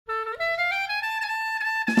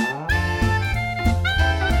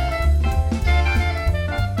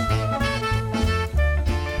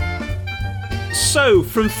So,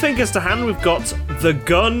 from Fingers to Hand, we've got The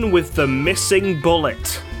Gun with the Missing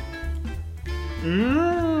Bullet.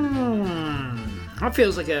 That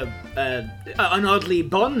feels like an oddly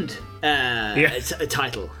Bond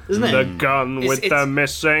title, doesn't it? The Gun with the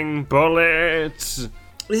Missing Bullet. This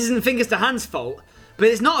isn't Fingers to Hand's fault, but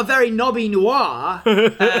it's not a very Nobby Noir. How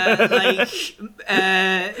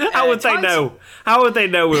would they know? How would they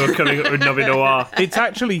know we were coming up with Nobby Noir? It's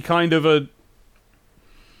actually kind of a,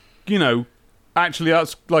 actually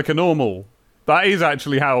that's like a normal. That is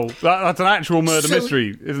actually how that's an actual murder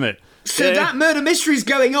mystery, isn't it? So that murder mystery's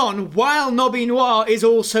going on while Nobby Noir is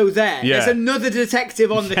also there. Yeah. There's another detective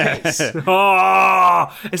on the case.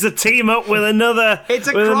 Oh, it's a team up with another. It's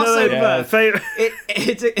a with crossover.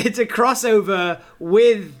 It's a crossover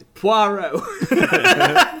with Poirot.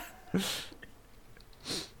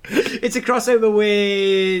 It's a crossover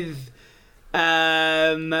with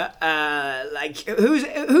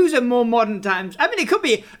who's a more modern times. I mean, it could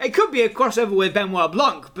be a crossover with Benoit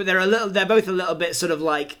Blanc, but they're both a little bit sort of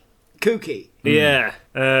like kooky. Yeah.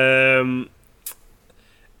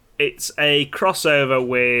 It's a crossover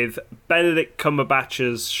with Benedict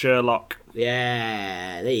Cumberbatch's Sherlock.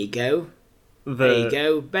 Yeah, there you go. There you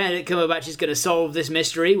go. Benedict Cumberbatch is going to solve this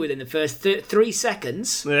mystery within the first 3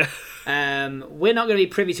 seconds. Yeah. We're not going to be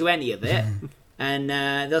privy to any of it, and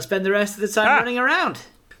they'll spend the rest of the time running around.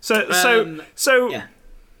 So yeah.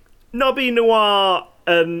 Nobby Noir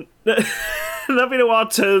Nobby Noir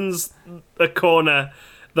turns a corner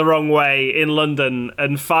the wrong way in London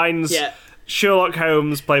and finds Sherlock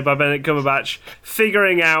Holmes, played by Benedict Cumberbatch,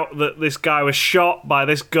 figuring out that this guy was shot by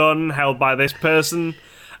this gun held by this person.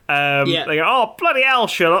 They go, oh, bloody hell,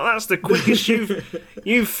 Sherlock, that's the quickest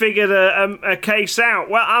you've figured a case out.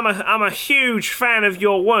 Well, I'm a huge fan of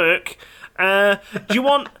your work. Do you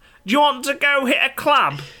want to go hit a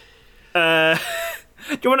club? Do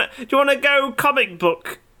you want to go comic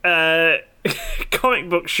book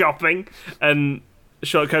shopping? And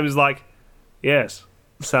Sherlock Holmes is like, yes,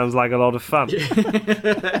 sounds like a lot of fun.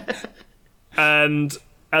 and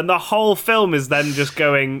the whole film is then just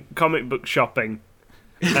going comic book shopping,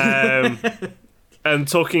 and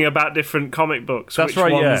talking about different comic books. That's which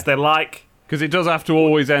right, ones they like. Because it does have to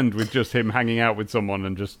always end with just him hanging out with someone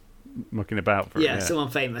and just mucking about for it. Someone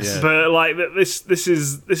famous. Yeah. But like this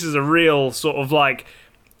is a real sort of like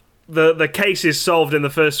the case is solved in the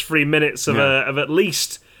first 3 minutes of at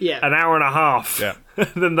least an hour and a half. Yeah.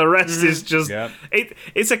 Then the rest is just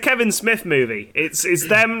it's a Kevin Smith movie. It's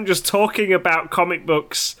them just talking about comic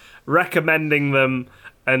books, recommending them,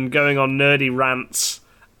 and going on nerdy rants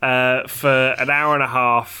for an hour and a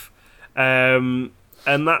half. And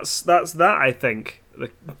that's that, I think.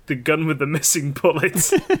 The gun with the missing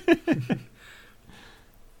bullet.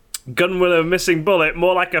 Gun with a missing bullet,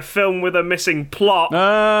 more like a film with a missing plot.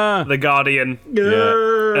 The Guardian.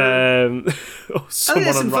 I think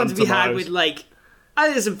there's some fun to be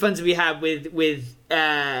had with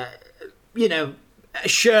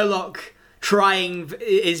Sherlock trying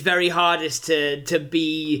his very hardest to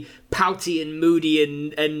be pouty and moody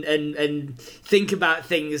and think about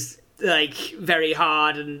things like very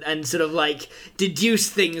hard and sort of like deduce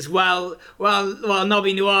things while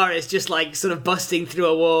Nobby Noir is just like sort of busting through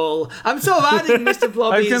a wall. I'm sort of adding Mr.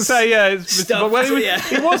 Blobby's I was going to say, stuff.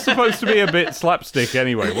 He was supposed to be a bit slapstick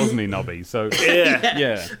anyway, wasn't he, Nobby? So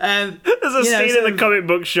yeah. There's a scene in the comic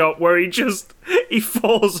book shop where he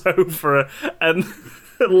falls over and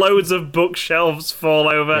loads of bookshelves fall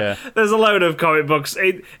over. Yeah. There's a load of comic books.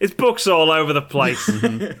 It's books all over the place.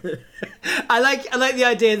 I like the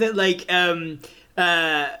idea that like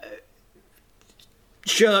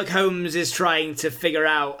Sherlock Holmes is trying to figure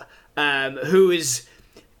out who is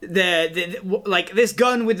the like this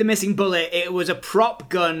gun with the missing bullet. It was a prop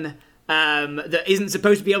gun that isn't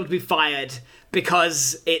supposed to be able to be fired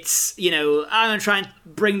because it's I'm gonna try and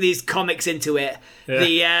bring these comics into it.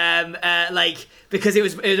 Yeah. Because it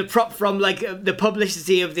was a prop from like the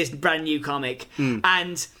publicity of this brand new comic,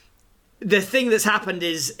 and the thing that's happened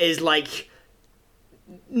is like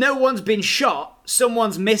no one's been shot,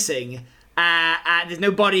 someone's missing, and there's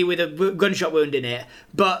no body with a gunshot wound in it,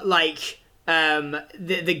 but like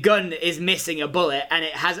the gun is missing a bullet and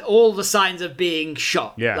it has all the signs of being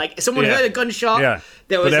shot. Yeah, like someone heard a gunshot. Yeah,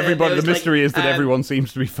 the mystery is that everyone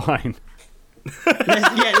semes to be fine.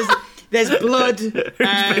 There's blood.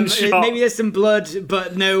 Maybe there's some blood,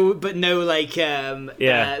 but no body.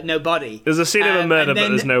 There's a scene of a murder, but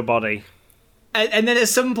there's no body. And then at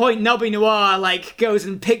some point, Nobby Noir like goes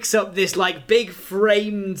and picks up this like big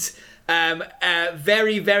framed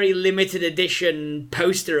very, very limited edition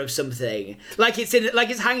poster of something, like it's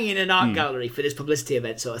hanging in an art gallery for this publicity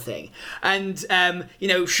event sort of thing. And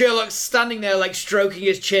Sherlock's standing there like stroking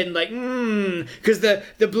his chin, like because the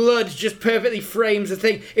blood just perfectly frames the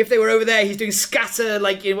thing. If they were over there, he's doing scatter,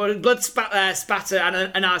 like blood spatter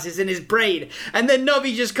analysis in his brain, and then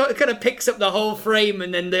Nobby just kind of picks up the whole frame,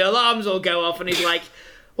 and then the alarms all go off, and he's like,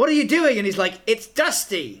 "What are you doing?" And he's like, "It's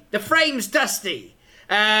dusty. The frame's dusty.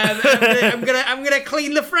 I'm gonna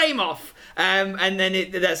clean the frame off." And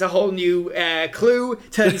then that's a whole new clue.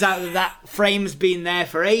 Turns out that frame's been there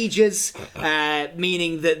for ages,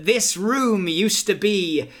 meaning that this room used to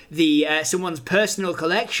be someone's personal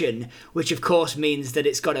collection, which of course means that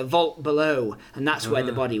it's got a vault below, and that's where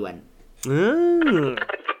the body went.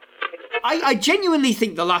 I genuinely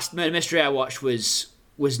think the last murder mystery I watched was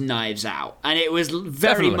Knives Out, and it was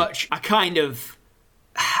very much a kind of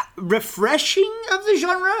refreshing of the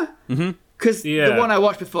genre, because the one I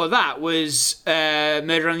watched before that was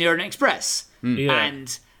Murder on the Orient Express,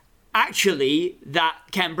 and actually that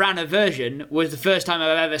Ken Branagh version was the first time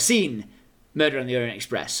I've ever seen Murder on the Orient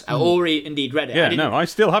Express, or indeed read it. I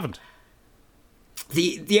still haven't.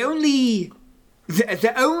 The only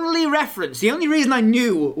reference, the only reason I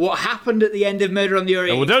knew what happened at the end of Murder on the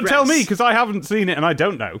Orient Express... Well, don't tell me, because I haven't seen it and I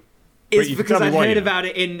don't know. Is because I'd heard about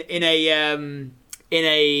it in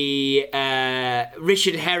a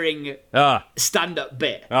Richard Herring stand-up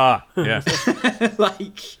bit. Yes.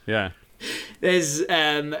 There's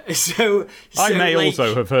I may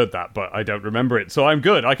also have heard that, but I don't remember it, so I'm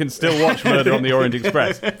good. I can still watch Murder on the Orient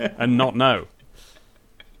Express and not know.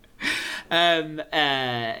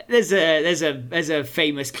 There's a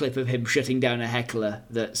famous clip of him shutting down a heckler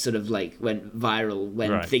that sort of like went viral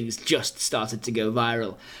when things just started to go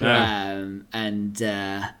viral.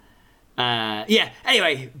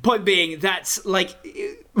 Anyway, point being, that's like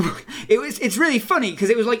it's really funny because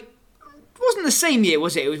it was like, it wasn't the same year,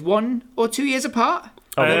 was it? It was 1 or 2 years apart.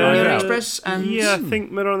 Murder on the Orient Express and I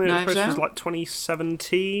think Murder on the Orient Express was like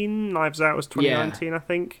 2017. Knives Out was 2019, I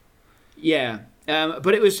think. Yeah.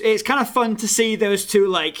 But it's kind of fun to see those two,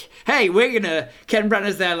 like, hey, Ken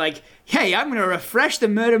Branagh's there, like, hey, I'm gonna refresh the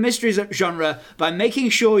murder mysteries genre by making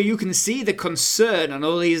sure you can see the concern on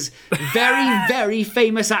all these very, very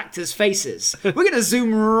famous actors' faces. We're gonna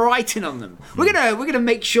zoom right in on them. We're gonna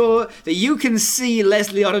make sure that you can see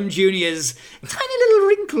Leslie Odom Jr.'s tiny little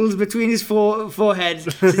wrinkles between his forehead,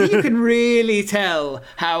 so that you can really tell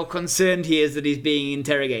how concerned he is that he's being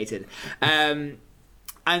interrogated.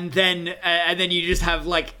 And then you just have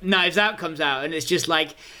like Knives Out comes out, and it's just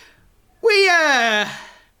like we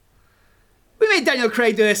made Daniel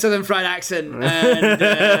Craig do a Southern fried accent, and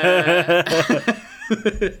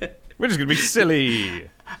we're just gonna be silly.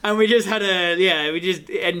 And we just had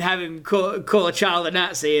and have him call a child a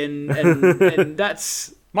Nazi, and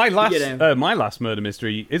that's my last murder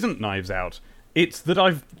mystery isn't Knives Out. It's that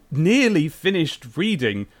I've nearly finished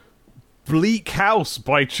reading Bleak House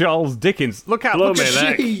by Charles Dickens. Look at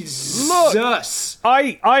Jesus.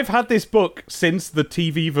 I've had this book since the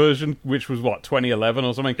TV version, which was 2011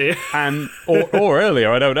 or something, and or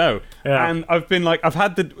earlier, I don't know. Yeah. And I've been like,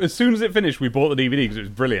 as soon as it finished, we bought the DVD because it was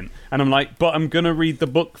brilliant, and I'm like, but I'm gonna read the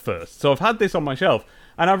book first. So I've had this on my shelf,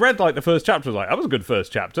 and I read like the first chapter. I was like, that was a good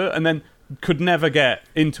first chapter, and then could never get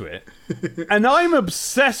into it. And I'm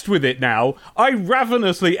obsessed with it now. I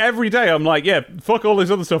ravenously, every day, I'm like, yeah, fuck all this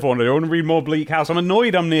other stuff I want to do. I want to read more Bleak House. I'm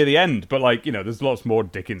annoyed I'm near the end, but like, there's lots more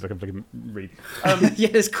Dickens I can fucking read. Yeah,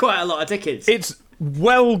 there's quite a lot of Dickens. It's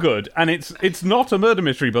well good, and it's not a murder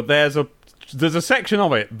mystery, but there's a section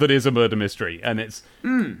of it that is a murder mystery, and it's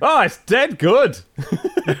it's dead good.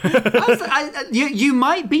 You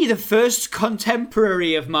might be the first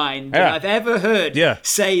contemporary of mine that I've ever heard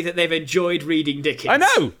say that they've enjoyed reading Dickens. I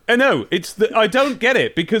know. I don't get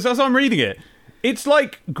it, because as I'm reading it, it's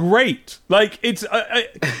like great. Like it's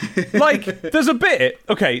like there's a bit.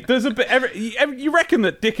 You reckon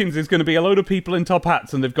that Dickens is going to be a load of people in top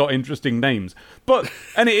hats and they've got interesting names,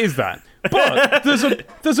 and it is that. But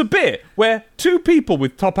there's a bit where two people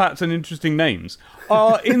with top hats and interesting names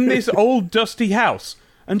are in this old dusty house,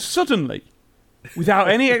 and suddenly, without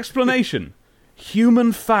any explanation,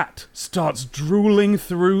 human fat starts drooling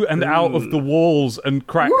through and out of the walls and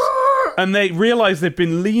cracks. And they realise they've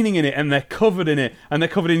been leaning in it, and they're covered in it, and they're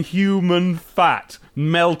covered in human fat,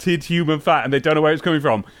 melted human fat, and they don't know where it's coming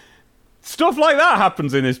from. Stuff like that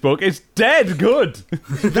happens in this book. It's dead good.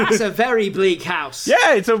 That's a very bleak house.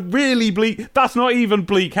 Yeah, it's a really bleak... That's not even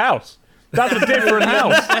Bleak House. That's a different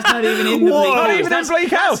house. That's not even in the Bleak House. Not even in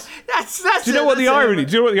Bleak House. Do you know what the irony?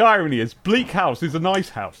 Do you know what the irony is? Bleak House is a nice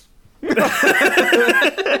house.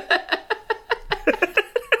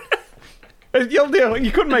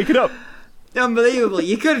 You couldn't make it up. Unbelievable.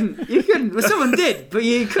 You couldn't. Well, someone did, but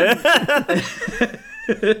you couldn't.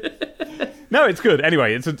 No, it's good.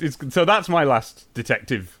 Anyway, so that's my last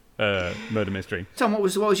detective murder mystery. Tom, what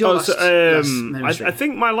was your last murder mystery? I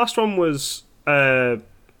think my last one was Last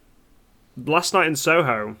Night in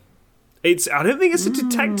Soho. I don't think it's a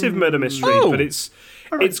detective murder mystery, but it's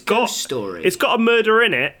got story. It's got a murder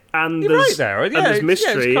in it, and You're right there. and there's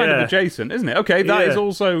mystery. It's kind of adjacent, isn't it? Okay, that is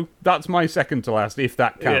also that's my second to last, if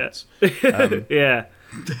that counts. Yeah.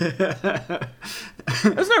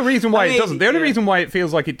 There's no reason why it doesn't. The only reason why it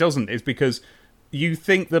feels like it doesn't is because you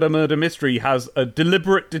think that a murder mystery has a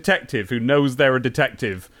deliberate detective who knows they're a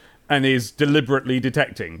detective and is deliberately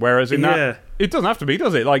detecting, whereas in that, it doesn't have to be,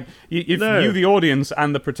 does it? Like, if you, the audience,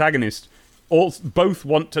 and the protagonist both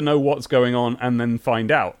want to know what's going on and then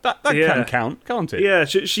find out. That can count, can't it? Yeah,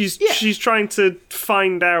 she's trying to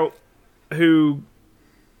find out who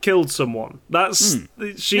killed someone.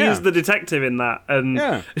 She is the detective in that,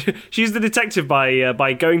 and she's the detective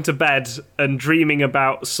by going to bed and dreaming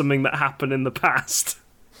about something that happened in the past.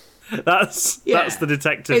 That's the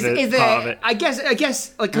detective part of it. I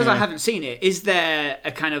guess, like, because I haven't seen it, is there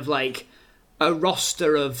a kind of like a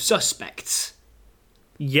roster of suspects?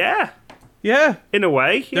 Yeah, in a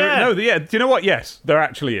way. Do you know what? Yes, there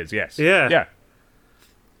actually is. Yes. Yeah.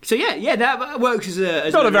 So that works as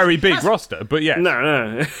it's not a very big roster, but yes.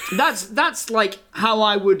 No. That's like how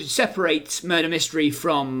I would separate murder mystery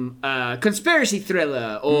from conspiracy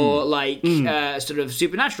thriller or sort of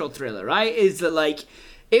supernatural thriller, right? Is that like,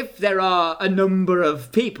 if there are a number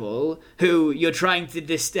of people who you're trying to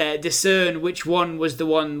discern which one was the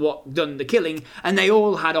one what done the killing, and they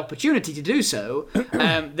all had opportunity to do so,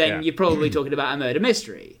 then you're probably talking about a murder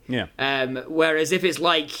mystery. Yeah. Whereas if it's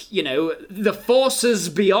like, the forces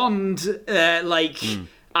beyond,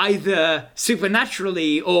 either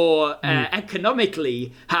supernaturally or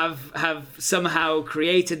economically have somehow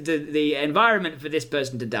created the environment for this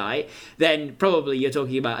person to die, then probably you're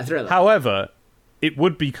talking about a thriller. However, it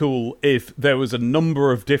would be cool if there was a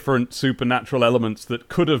number of different supernatural elements that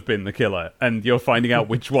could have been the killer, and you're finding out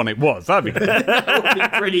which one it was. That'd be good. That would be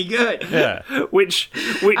pretty good. Yeah. Which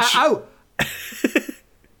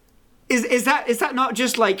is that not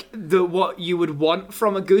just like what you would want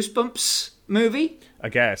from a Goosebumps movie? I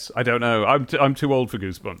guess. I don't know. I'm too old for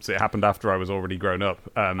Goosebumps. It happened after I was already grown up.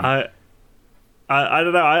 I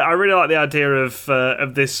don't know. I really like the idea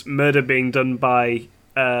of this murder being done by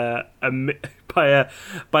a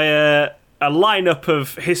lineup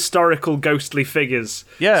of historical ghostly figures.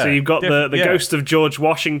 Yeah. So you've got the ghost of George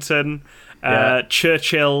Washington,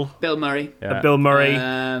 Churchill, Bill Murray, the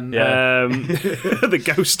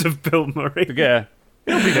ghost of Bill Murray. Yeah.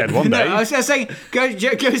 He'll be dead one day. No, I was saying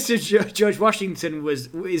Ghost of George Washington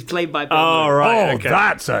is played by Bill Murray. Oh, right. Okay.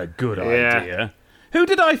 That's a good idea. Who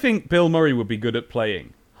did I think Bill Murray would be good at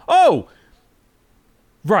playing? Oh,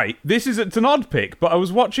 right. It's an odd pick, but I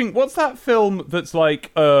was watching. What's that film that's like?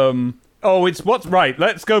 Let's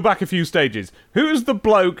go back a few stages. Who's the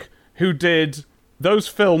bloke who did those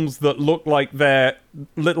films that look like they're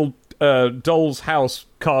little Doll's House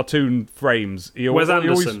cartoon frames? Wes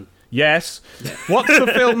Anderson. Yes. What's the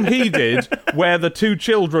film he did where the two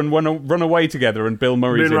children run away together and Bill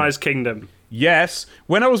Murray's Moonrise Kingdom. Yes.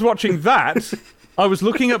 When I was watching that, I was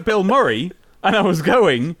looking at Bill Murray and I was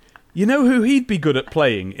going, you know who he'd be good at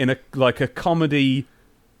playing in a comedy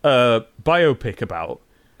biopic about?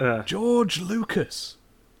 George Lucas.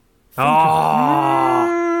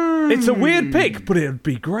 It's a weird pick, but it'd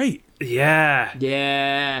be great.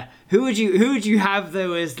 Yeah. Who would you have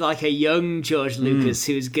though as like a young George Lucas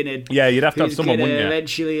who's gonna? Yeah, you'd have to have someone, wouldn't you?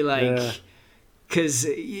 Eventually, because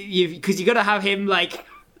you got to have him like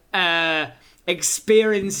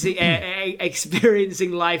experiencing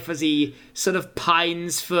life as he sort of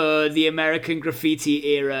pines for the American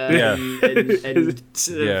graffiti era, and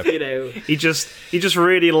sort of, he just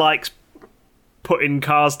really likes putting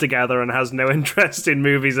cars together and has no interest in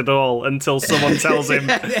movies at all until someone tells him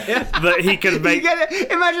that he can make.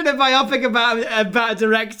 Imagine a biopic about a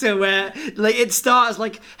director where like it starts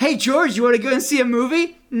like, "Hey George, you want to go and see a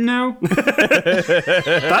movie?" No.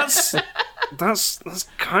 That's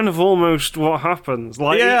kind of almost what happens.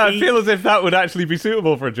 Like, I feel as if that would actually be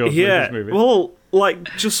suitable for a George Lucas movie. Well, like,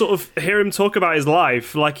 just sort of hear him talk about his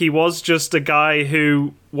life. Like, he was just a guy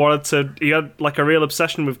who he had like a real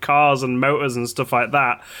obsession with cars and motors and stuff like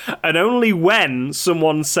that. And only when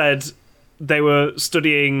someone said they were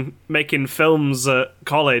studying making films at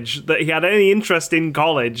college that he had any interest in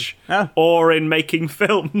college or in making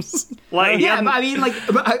films. Like,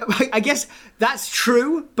 I guess that's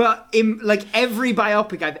true, but in like every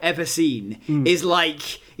biopic I've ever seen is like,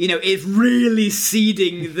 it's really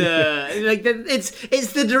seeding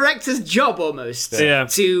it's the director's job almost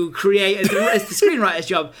to create it's the screenwriter's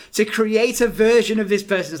job to create a version of this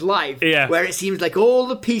person's life where it seems like all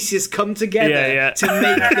the pieces come together to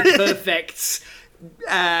make the perfect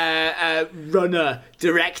runner,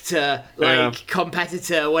 director,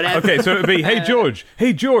 competitor, whatever. Okay, so it'd be, hey George,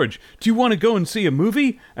 do you want to go and see a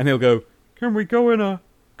movie? And he'll go, can we go in a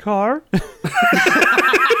car?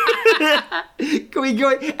 Can we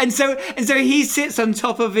go? And so he sits on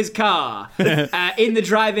top of his car in the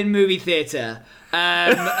drive-in movie theater,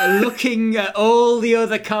 looking at all the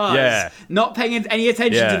other cars, not paying any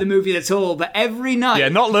attention to the movie at all. But every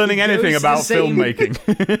night, not learning anything about filmmaking.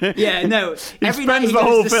 Every night he the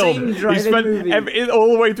whole goes film. He spent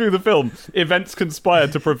all the way through the film. Events conspire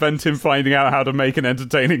to prevent him finding out how to make an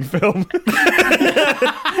entertaining film.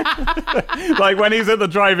 Like when he's at the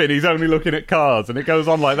drive-in, he's only looking at cars, and it goes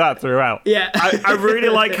on like that throughout. Yeah, I really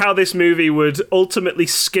like how this movie would ultimately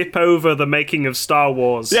skip over the making of Star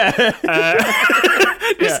Wars. And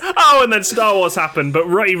then Star Wars happened, but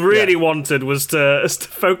what he really wanted was to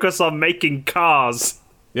focus on making cars.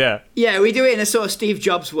 Yeah, we do it in a sort of Steve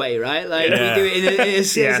Jobs way, right? Like we do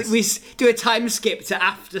it we do a time skip to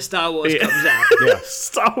after Star Wars comes out. Yeah.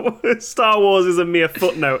 Star Wars is a mere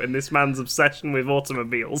footnote in this man's obsession with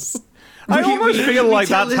automobiles. I almost feel like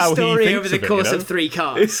that's how he thinks over the course of 3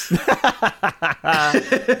 cars.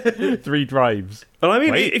 3 drives. Well, I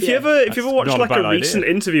mean, if you ever watch like a recent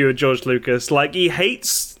interview with George Lucas, like he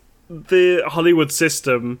hates the Hollywood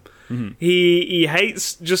system. Mm-hmm. He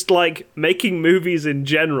hates just like making movies in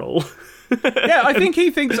general. I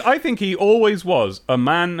think he always was a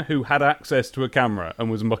man who had access to a camera and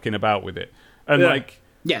was mucking about with it, and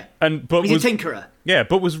he's a tinkerer. Yeah,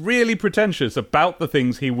 but was really pretentious about the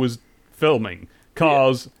things he was filming,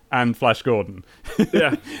 cars and Flash Gordon.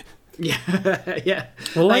 Yeah.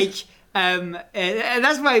 Well, that's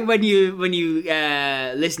why when you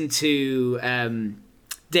listen to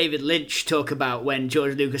David Lynch talk about when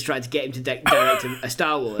George Lucas tried to get him to direct a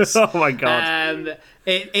Star Wars. Oh my god!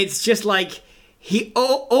 It's just like he's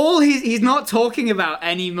not talking about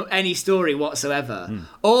any story whatsoever.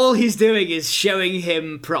 All he's doing is showing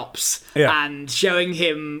him props and showing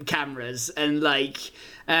him cameras and David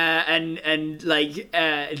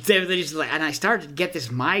Lynch is like, and I started to get this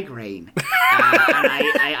migraine, and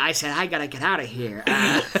I said I gotta get out of here.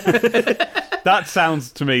 That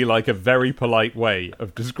sounds to me like a very polite way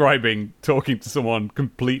of describing talking to someone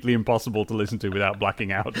completely impossible to listen to without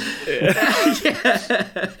blacking out.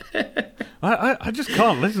 I just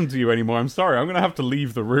can't listen to you anymore. I'm sorry. I'm going to have to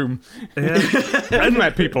leave the room. Yeah. I've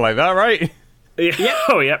met people like that, right? Yeah.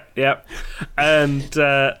 Oh, yep. And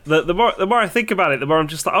the more I think about it, the more I'm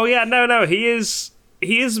just like, oh yeah, no, he is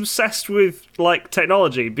obsessed with like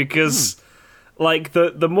technology because. Like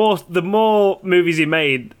the more movies he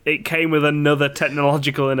made, it came with another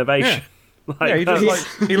technological innovation. Yeah,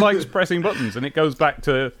 he likes pressing buttons, and it goes back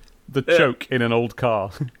to the choke in an old car.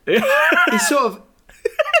 He's sort of.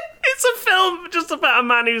 It's a film just about a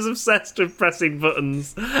man who's obsessed with pressing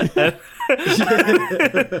buttons, putting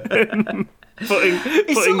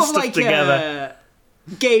stuff like together.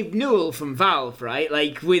 Gabe Newell from Valve, right?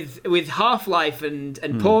 Like with Half-Life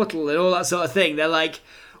and Portal and all that sort of thing. They're like,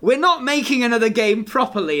 we're not making another game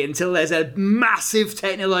properly until there's a massive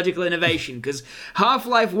technological innovation, because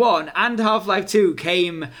Half-Life 1 and Half-Life 2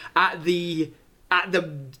 came at the kind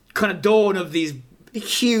of dawn of these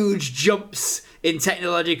huge jumps in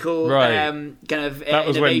technological kind of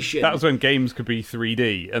innovation. That was when games could be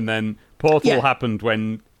 3D, and then Portal happened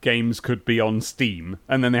when games could be on Steam,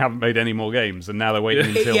 and then they haven't made any more games, and now they're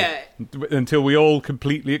waiting until we all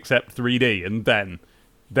completely accept 3D, and then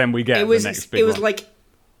we get the next big one. It was like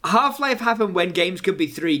Half-Life happened when games could be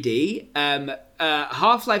 3D.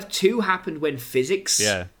 Half-Life 2 happened when physics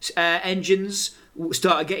engines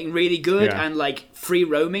started getting really good, and like free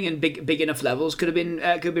roaming and big enough levels could be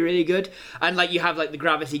really good. And like you have like the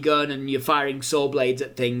gravity gun and you're firing saw blades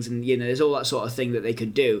at things, and there's all that sort of thing that they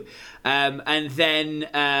could do. And then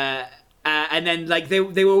like they're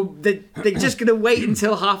just gonna wait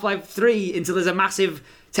until Half-Life 3 until there's a massive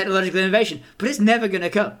technological innovation, but it's never gonna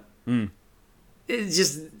come. It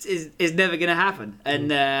just is never going to happen. And,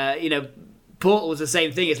 Portal was the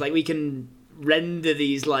same thing. It's like we can render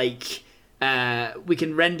these, we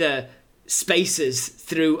can render spaces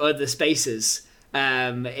through other spaces.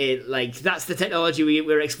 That's the technology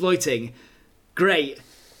we're exploiting. Great.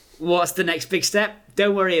 What's the next big step?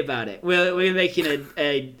 Don't worry about it. We're making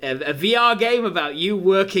a VR game about you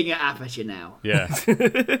working at Aperture now. Yeah.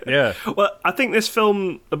 Yeah. Well, I think this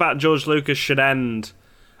film about George Lucas should end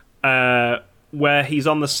where he's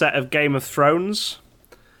on the set of Game of Thrones,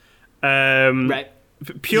 Right.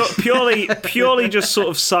 Purely just sort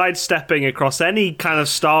of sidestepping across any kind of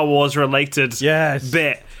Star Wars related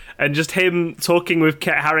bit, and just him talking with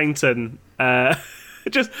Kit Harington,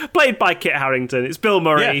 just played by Kit Harington. It's Bill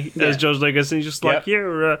Murray as George Lucas, and he's just like,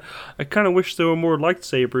 I kind of wish there were more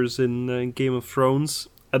lightsabers in Game of Thrones.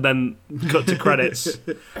 And then cut to credits.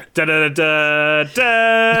 In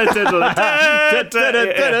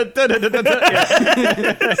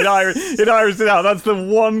Irish, that's the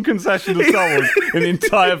one concession to Star Wars in the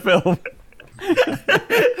entire film.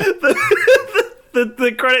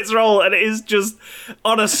 The credits roll, and it is just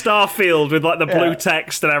on a star field with like the blue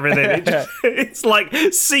text and everything. It's like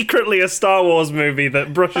secretly a Star Wars movie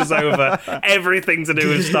that brushes over everything to do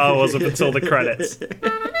with Star Wars up until the credits.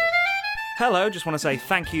 Hello, just want to say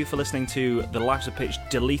thank you for listening to the Life's a Pitch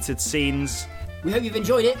deleted scenes. We hope you've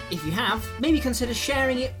enjoyed it. If you have, maybe consider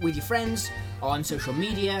sharing it with your friends on social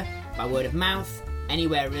media, by word of mouth,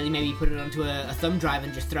 anywhere really. Maybe put it onto a thumb drive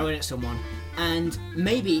and just throw it at someone. And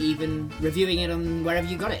maybe even reviewing it on wherever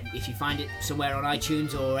you got it. If you find it somewhere on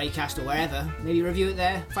iTunes or Acast or wherever, maybe review it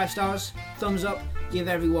there. 5 stars, thumbs up, give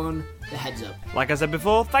everyone the heads up. Like I said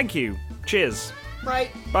before, thank you. Cheers. Right.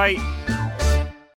 Bye.